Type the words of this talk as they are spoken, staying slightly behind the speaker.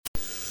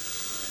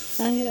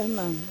I am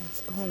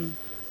on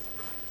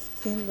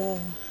in the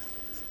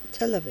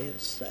Tel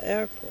Aviv's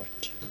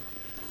airport,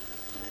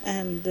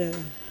 and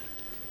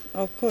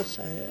of course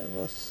I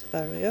was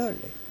very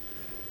early.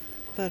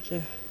 But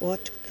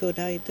what could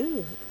I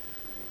do?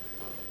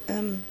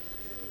 Um,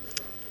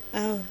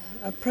 I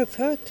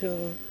prefer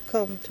to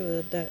come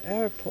to the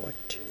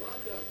airport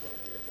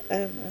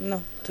and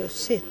not to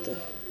sit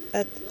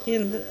at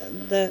in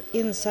the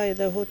inside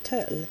the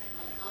hotel,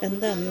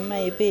 and then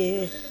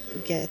maybe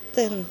get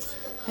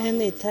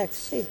any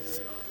taxi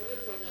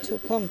to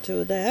come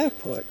to the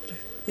airport.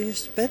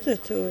 It's better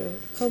to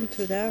come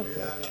to the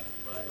airport.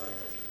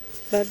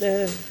 But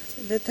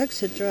the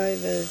taxi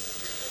driver,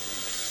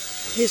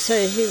 he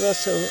said he was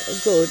so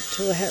good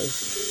to help.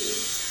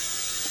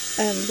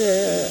 And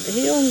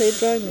he only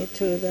drove me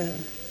to the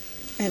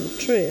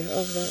entry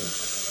of the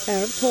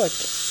airport.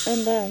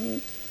 And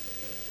then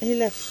he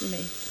left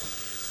me.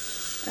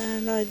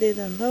 And I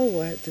didn't know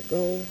where to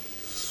go.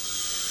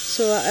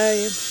 So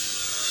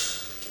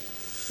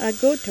I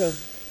go to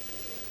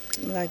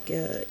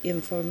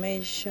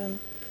information,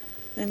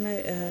 and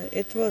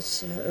it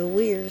was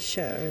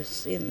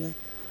wheelchairs in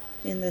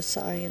the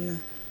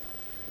sign,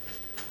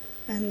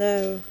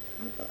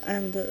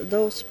 and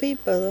those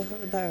people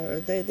there,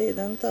 they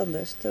didn't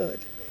understood,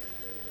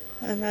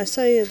 and I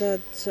say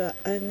that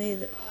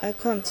I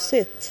can't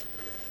sit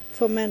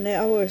for many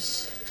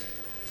hours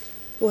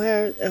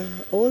where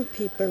old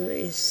people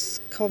is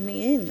coming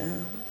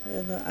in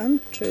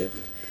the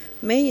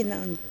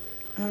main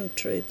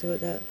entry to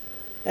the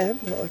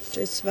airport.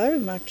 It's very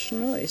much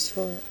noise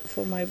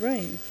for my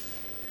brain.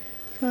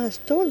 I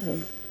told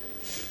him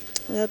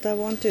that I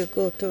want to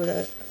go to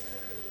the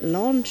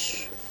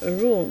lunch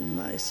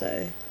room, I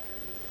say.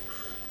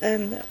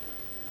 And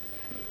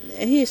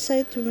he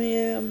said to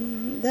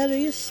me, there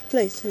is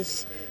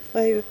places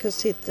where you can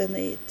sit and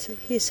eat,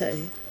 he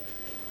said,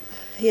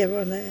 here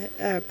on the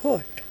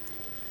airport.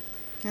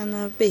 And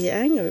I'll be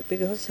angry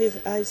because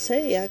I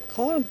say I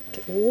can't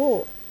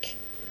walk,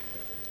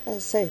 I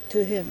say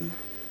to him.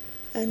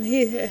 And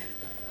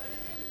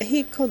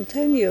he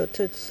continued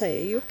to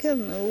say, you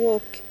can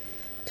walk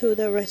to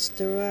the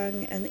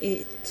restaurant and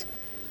eat.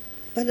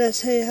 But I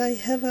say, I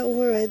have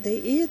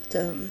already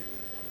eaten.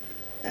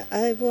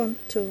 I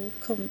want to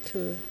come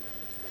to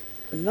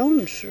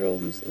lunch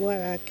rooms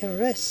where I can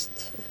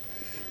rest.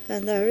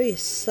 And there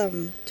is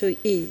some to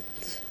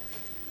eat.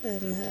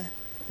 And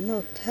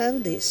not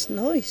have this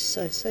noise,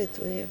 I say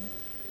to him.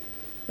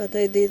 But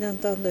they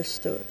didn't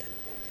understood.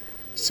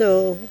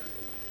 So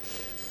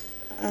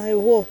I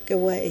walk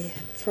away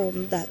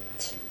from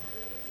that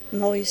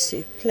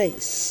noisy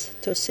place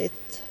to sit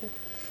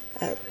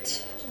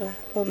at.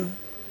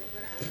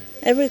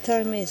 Every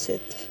time I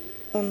sit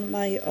on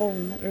my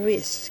own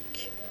risk,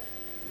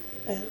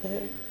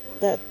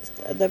 that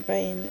the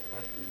brain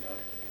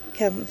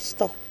can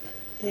stop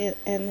in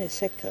any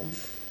second.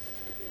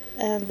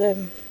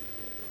 And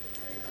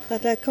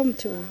but I come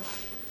to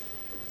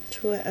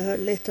a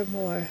little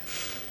more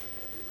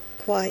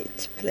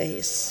quiet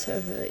place.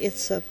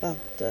 It's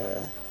about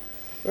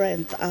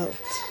rent out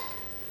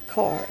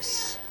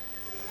cars,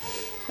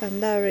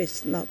 and there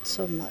is not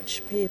so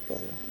much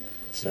people,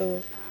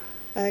 so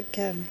I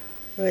can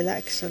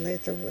relax a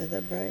little with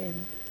the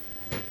brain.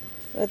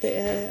 But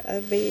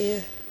I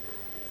be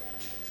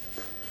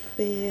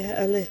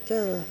a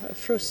little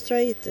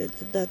frustrated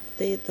that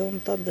they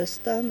don't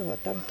understand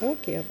what I'm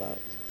talking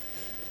about.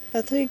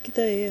 I think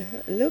they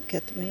look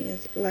at me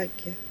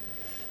like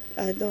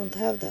I don't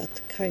have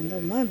that kind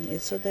of money,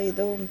 so they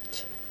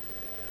don't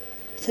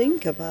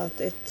think about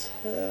it.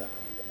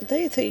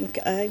 They think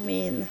I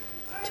mean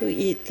to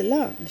eat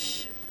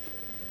lunch,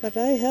 but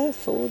I have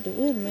food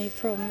with me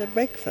from the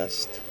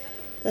breakfast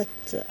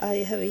that I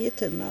have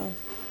eaten now.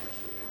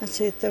 I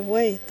sit and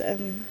wait,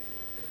 and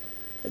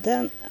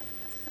then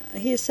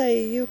he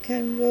say you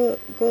can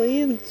go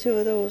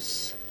into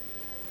those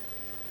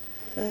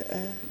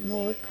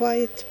more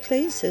quiet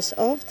places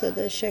after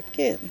the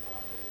check-in.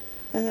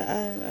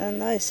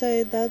 And I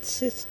say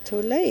it's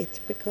too late,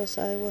 because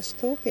I was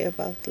talking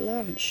about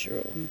lunch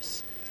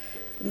rooms,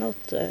 not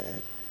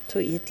to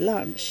eat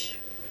lunch.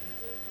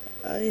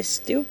 It's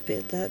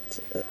stupid that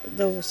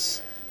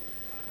those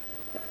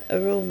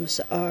rooms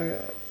are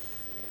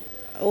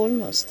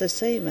almost the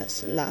same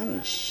as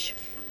lunch.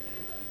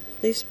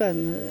 This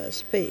man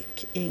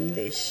speak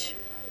English.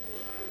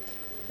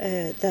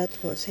 That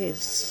was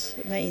his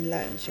main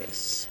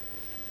language,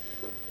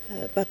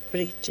 but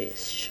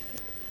British.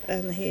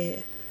 And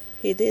he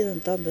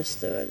didn't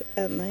understand,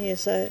 and he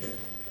said,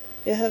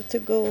 you have to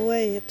go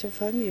away to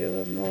find you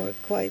a more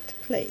quiet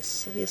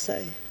place, he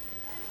said.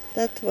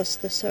 That was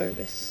the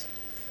service.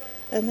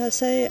 And I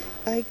say,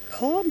 I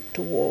can't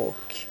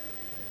walk,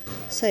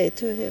 say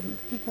to him,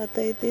 but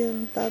they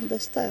didn't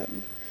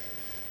understand.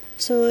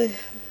 So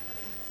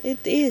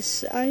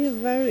I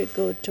am very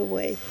good to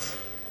wait.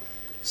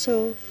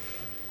 So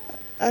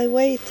I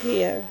wait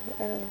here.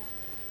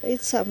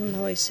 It's some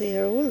noise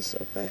here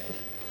also,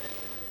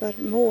 but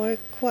more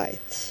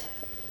quiet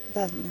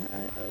than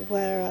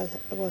where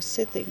I was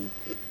sitting.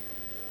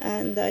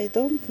 and I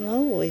don't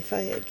know if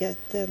I get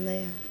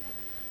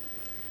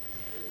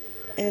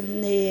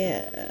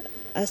any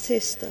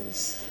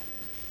assistance.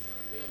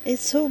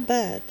 It's so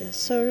bad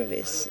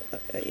service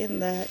in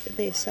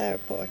this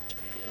airport.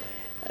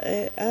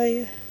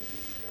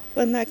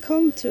 When I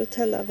come to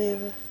Tel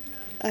Aviv,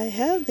 I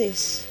have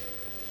this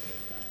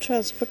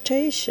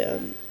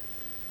transportation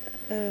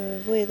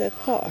with a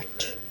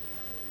cart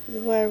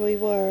where we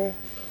were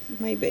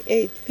maybe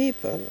 8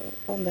 people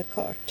on the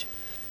cart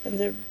and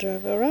they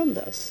drive around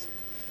us.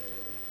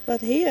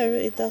 But here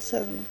it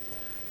doesn't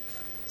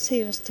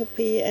seems to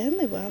be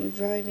anyone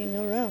driving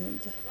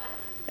around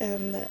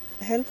and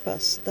help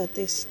us that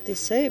is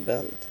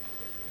disabled.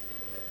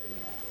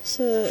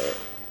 So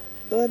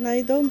when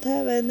I don't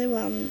have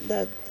anyone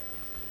that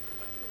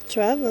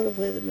travel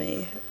with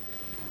me,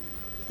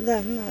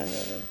 then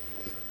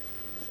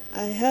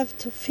I have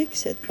to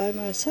fix it by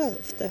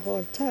myself the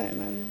whole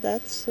time, and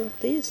that's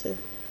not easy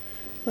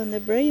when the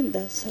brain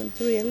doesn't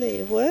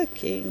really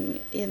working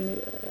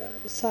in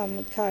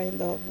some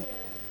kind of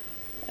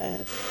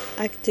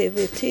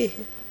activity.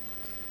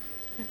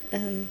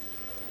 And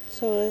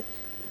so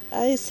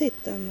I sit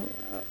and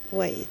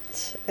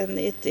wait, and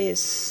it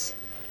is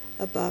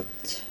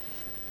about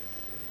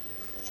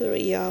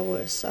 3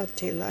 hours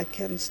until I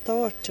can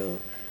start to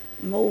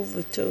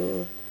move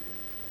to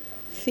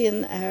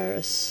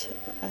Finnair's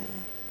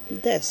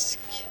desk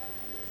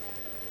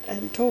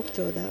and talk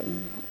to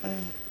them.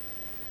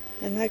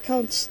 And I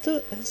can't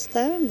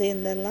stand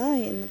in the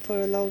line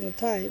for a long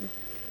time.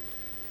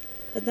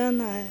 But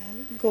then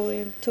I'm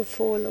going to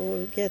fall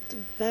or get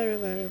very,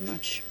 very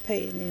much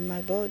pain in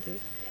my body.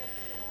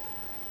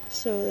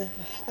 So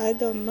I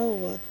don't know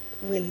what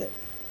will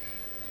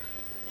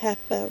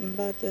happen,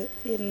 but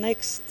in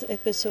next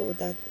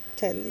episode I'll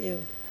tell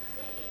you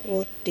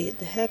what did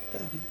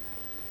happen.